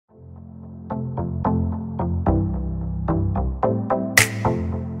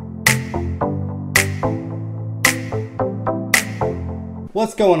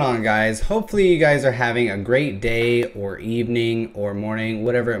What's going on, guys? Hopefully you guys are having a great day or evening or morning,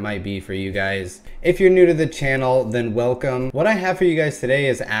 whatever it might be for you guys. If you're new to the channel, then welcome. What I have for you guys today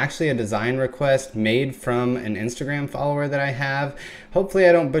is actually a design request made from an Instagram follower that I have. Hopefully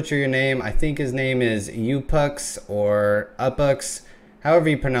I don't butcher your name. I think his name is Upux or Upux, however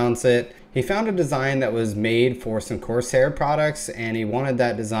you pronounce it. He found a design that was made for some Corsair products and he wanted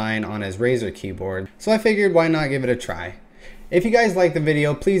that design on his Razer keyboard. So I figured, why not give it a try? If you guys like the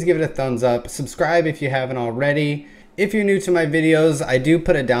video, please give it a thumbs up. Subscribe if you haven't already. If you're new to my videos, I do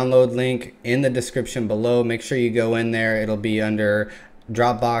put a download link in the description below. Make sure you go in there. It'll be under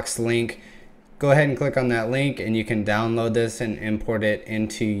Dropbox link. Go ahead and click on that link and you can download this and import it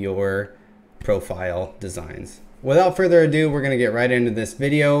into your profile designs. Without further ado, we're gonna get right into this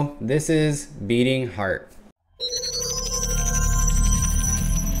video. This is Beating Heart.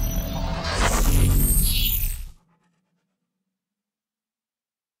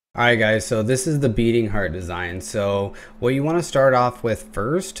 Alright guys, so this is the Beating Heart design. So what you want to start off with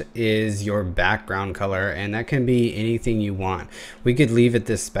first is your background color, and that can be anything you want. We could leave it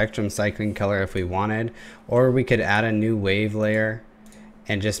this spectrum cycling color if we wanted, or we could add a new wave layer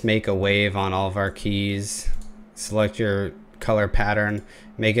and just make a wave on all of our keys. Select your color pattern,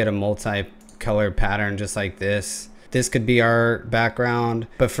 make it a multi-color pattern just like this. This could be our background,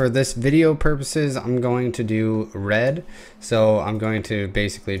 but for this video purposes, I'm going to do red. So I'm going to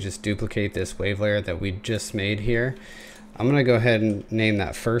basically just duplicate this wave layer that we just made here. I'm gonna go ahead and name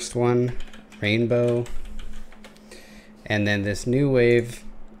that first one rainbow. And then this new wave,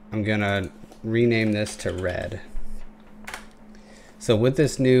 I'm gonna rename this to red. So with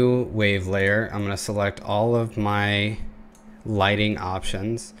this new wave layer, I'm gonna select all of my lighting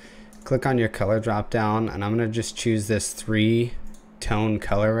options. Click on your color drop down and I'm going to just choose this 3-tone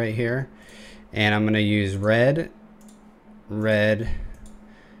color right here, and I'm going to use red, red,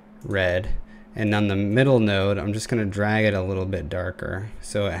 red, and on the middle node I'm just going to drag it a little bit darker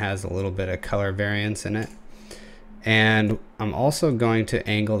so it has a little bit of color variance in it. And I'm also going to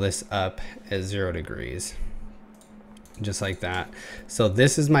angle this up at 0 degrees just like that. So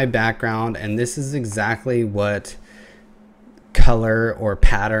this is my background, and this is exactly what color or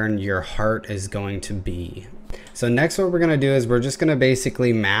pattern your heart is going to be. So next what we're going to do is we're just going to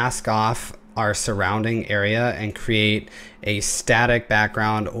basically mask off our surrounding area and create a static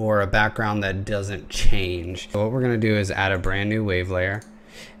background, or a background that doesn't change. So what we're going to do is add a brand new wave layer,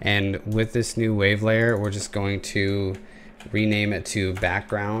 and with this new wave layer we're just going to rename it to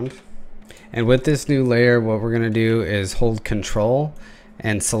background. And with this new layer, what we're going to do is hold Control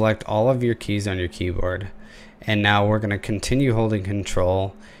and select all of your keys on your keyboard. And now we're going to continue holding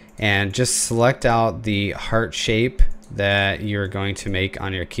Control and just select out the heart shape that you're going to make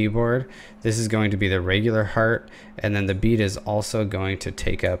on your keyboard. This is going to be the regular heart, and then the beat is also going to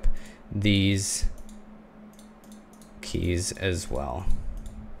take up these keys as well.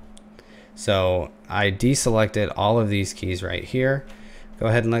 So I deselected all of these keys right here. Go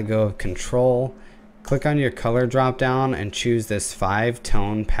ahead and let go of Control. Click on your color drop down and choose this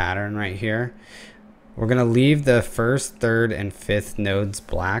 5-tone pattern right here. We're going to leave the first, third, and fifth nodes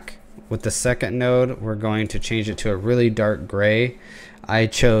black. With the second node, we're going to change it to a really dark gray. I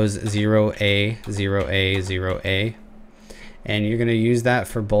chose 0A, 0A, 0A. And you're going to use that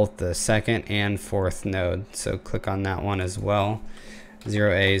for both the second and fourth node. So click on that one as well.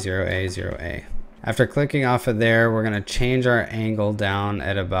 0A, 0A, 0A. After clicking off of there, we're going to change our angle down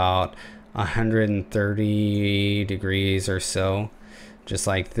at about 130 degrees or so, just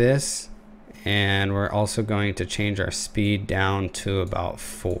like this. And we're also going to change our speed down to about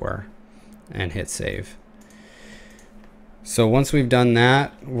 4 and hit save. So once we've done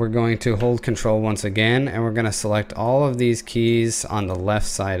that, we're going to hold Control once again, and we're going to select all of these keys on the left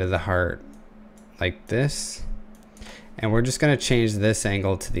side of the heart like this, and we're just going to change this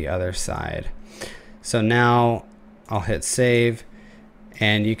angle to the other side. So now I'll hit save,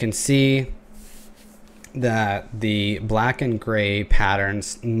 and you can see that the black and gray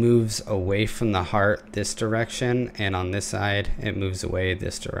patterns moves away from the heart this direction, and on this side it moves away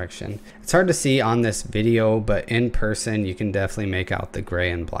this direction. It's hard to see on this video, but in person you can definitely make out the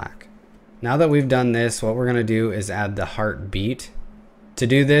gray and black. Now that we've done this, what we're going to do is add the heartbeat. To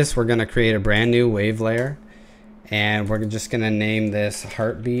do this, we're going to create a brand new wave layer, and we're just going to name this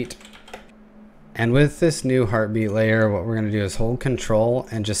heartbeat. And with this new heartbeat layer, what we're going to do is hold Control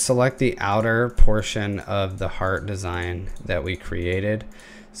and just select the outer portion of the heart design that we created.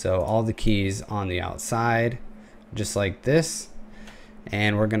 So all the keys on the outside, just like this.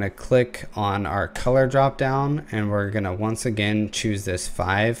 and we're going to click on our color drop down, and we're going to once again choose this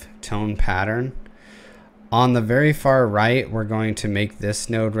 5-tone pattern. On the very far right, we're going to make this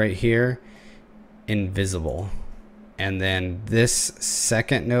node right here invisible, and then this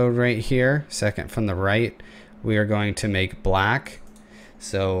second node right here, second from the right, we are going to make black.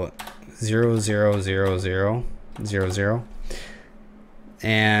 So 0 0 0 0 0 0,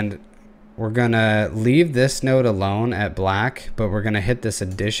 and we're gonna leave this node alone at black, but we're gonna hit this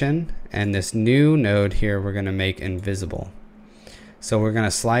addition, and this new node here we're gonna make invisible. So we're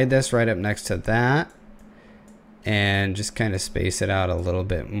gonna slide this right up next to that and just kind of space it out a little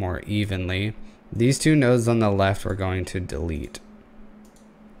bit more evenly. These two nodes on the left we're going to delete.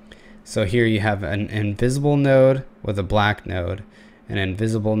 So here you have an invisible node with a black node, an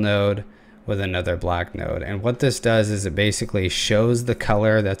invisible node with another black node. And what this does is it basically shows the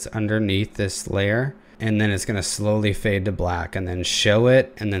color that's underneath this layer, and then it's going to slowly fade to black, and then show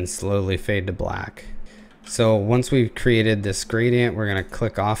it, and then slowly fade to black. So once we've created this gradient, we're going to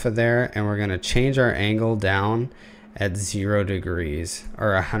click off of there, and we're going to change our angle down at 0 degrees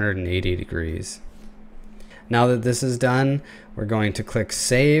or 180 degrees. Now that this is done, we're going to click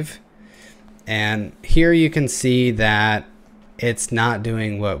save, and here you can see that it's not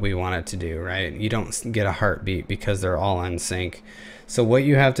doing what we want it to do, right? You don't get a heartbeat because they're all in sync. So what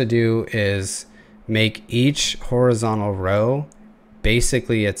you have to do is make each horizontal row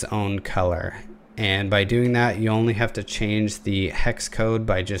basically its own color. And by doing that, you only have to change the hex code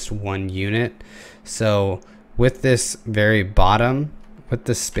by just 1 unit. So with this very bottom, with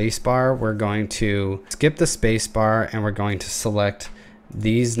the space bar, we're going to skip the space bar, and we're going to select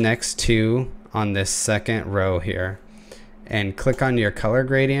these next two on this second row here, and click on your color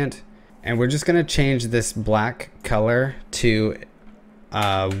gradient, and we're just going to change this black color to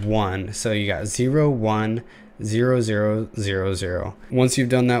 1. So you got 0 1 0 0 0 0. Once you've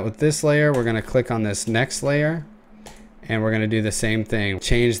done that with this layer, we're going to click on this next layer, and we're going to do the same thing.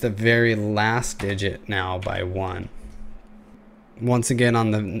 Change the very last digit now by 1. Once again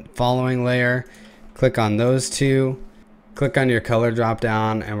on the following layer, click on those two, click on your color drop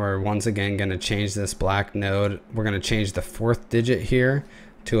down, and we're once again going to change this black node. We're going to change the 4th digit here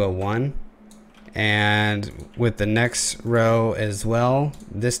to a 1, and with the next row as well.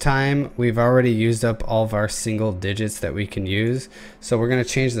 This time we've already used up all of our single digits that we can use, so we're going to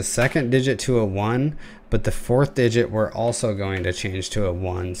change the 2nd digit to a 1, but the 4th digit we're also going to change to a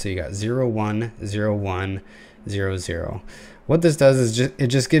 1. So you got 0 1 0 1 0 0. What this does is it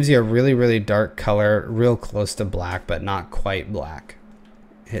just gives you a really dark color, real close to black, but not quite black.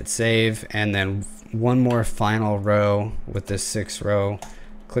 Hit save, and then one more final row with this 6th row.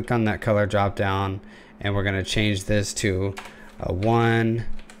 Click on that color drop down, and we're going to change this to a 1,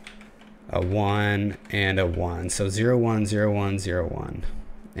 a 1, and a 1. So 0 1 0 1 0 1.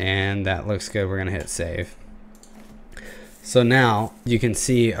 And that looks good. We're going to hit save. So now you can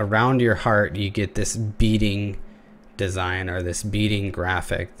see around your heart you get this beating design, or this beating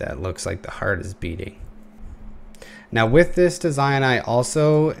graphic that looks like the heart is beating. Now with this design, I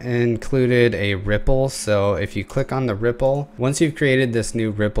also included a ripple. So if you click on the ripple, once you've created this new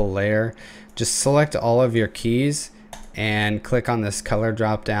ripple layer, just select all of your keys and click on this color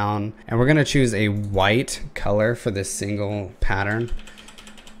drop down, and we're going to choose a white color for this single pattern.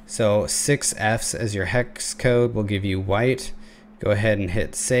 So 6 Fs as your hex code will give you white. Go ahead and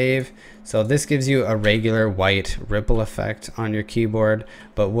hit save. So this gives you a regular white ripple effect on your keyboard,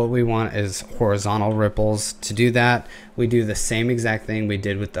 but what we want is horizontal ripples. To do that, we do the same exact thing we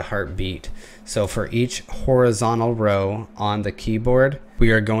did with the heartbeat. So for each horizontal row on the keyboard, we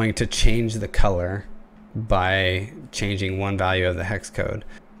are going to change the color by changing one value of the hex code.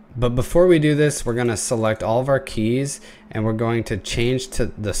 But before we do this, we're going to select all of our keys, and we're going to change to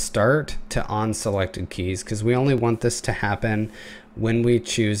the start to on selected keys, because we only want this to happen when we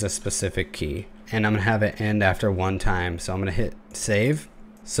choose a specific key. And I'm going to have it end after 1 time. So I'm going to hit save.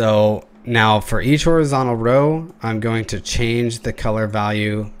 So now for each horizontal row, I'm going to change the color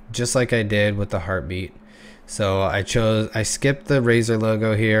value just like I did with the heartbeat. So I skipped the Razer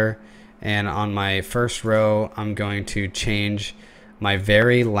logo here, and on my first row, I'm going to change my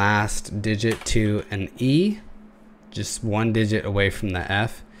very last digit to an E, just 1 digit away from the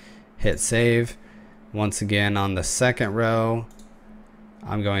F. Hit save. Once again on the second row,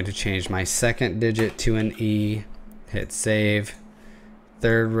 I'm going to change my 2nd digit to an E. Hit save.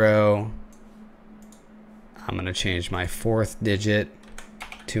 3rd row, I'm going to change my 4th digit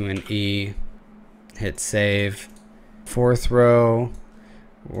to an E. Hit save. 4th row,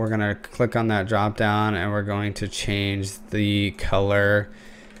 we're going to click on that drop down, and we're going to change the color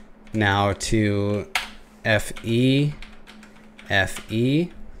now to FE,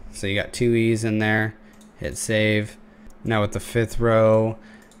 FE. So you got 2 E's in there. Hit save. Now with the 5th row,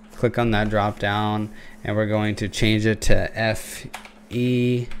 click on that drop down and we're going to change it to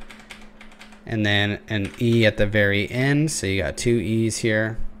FE and then an E at the very end. So you got 2 E's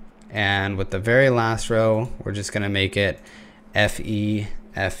here. And with the very last row, we're just going to make it FE,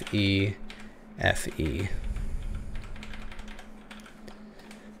 FE, FE.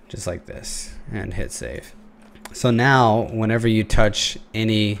 Just like this, and hit save. So now whenever you touch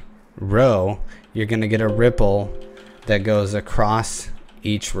any row, you're going to get a ripple that goes across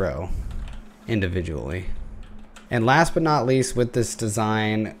each row individually. And last but not least, with this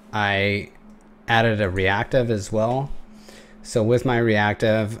design, I added a reactive as well. So with my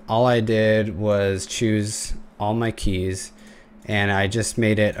reactive, all I did was choose all my keys and I just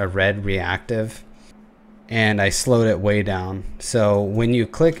made it a red reactive and I slowed it way down. So when you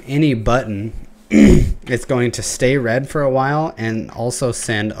click any button, it's going to stay red for a while and also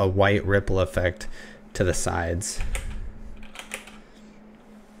send a white ripple effect to the sides.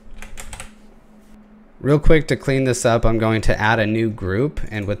 Real quick to clean this up, I'm going to add a new group,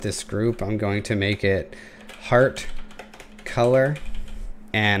 and with this group I'm going to make it heart color,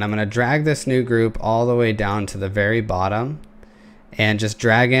 and I'm going to drag this new group all the way down to the very bottom and just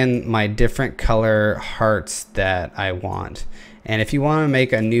drag in my different color hearts that I want. And if you want to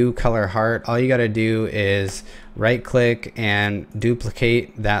make a new color heart, all you got to do is right click and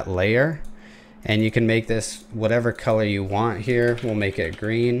duplicate that layer, and you can make this whatever color you want here. We'll make it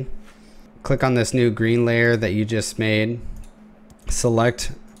green. Click on this new green layer that you just made,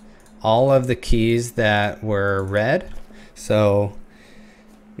 select all of the keys that were red. So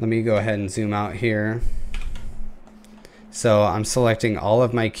let me go ahead and zoom out here. So I'm selecting all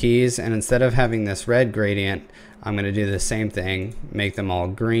of my keys, and instead of having this red gradient, I'm going to do the same thing, make them all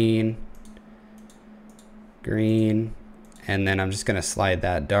green, green, and then I'm just going to slide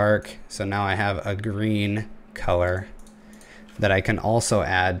that dark. So now I have a green color that I can also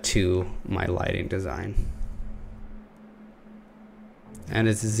add to my lighting design. And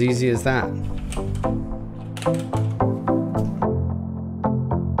it's as easy as that.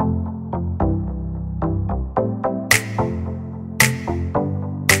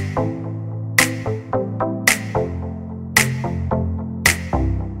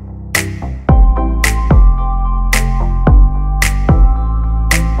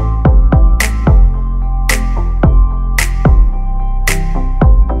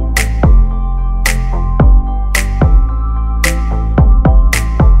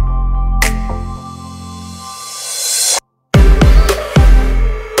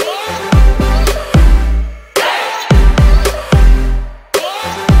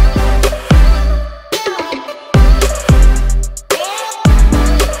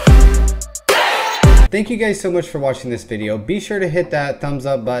 Thank you guys so much for watching this video. Be sure to hit that thumbs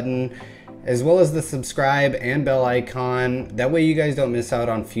up button as well as the subscribe and bell icon. That way you guys don't miss out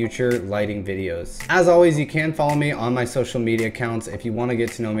on future lighting videos. As always, you can follow me on my social media accounts if you want to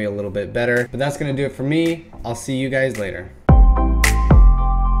get to know me a little bit better. But that's going to do it for me. I'll see you guys later.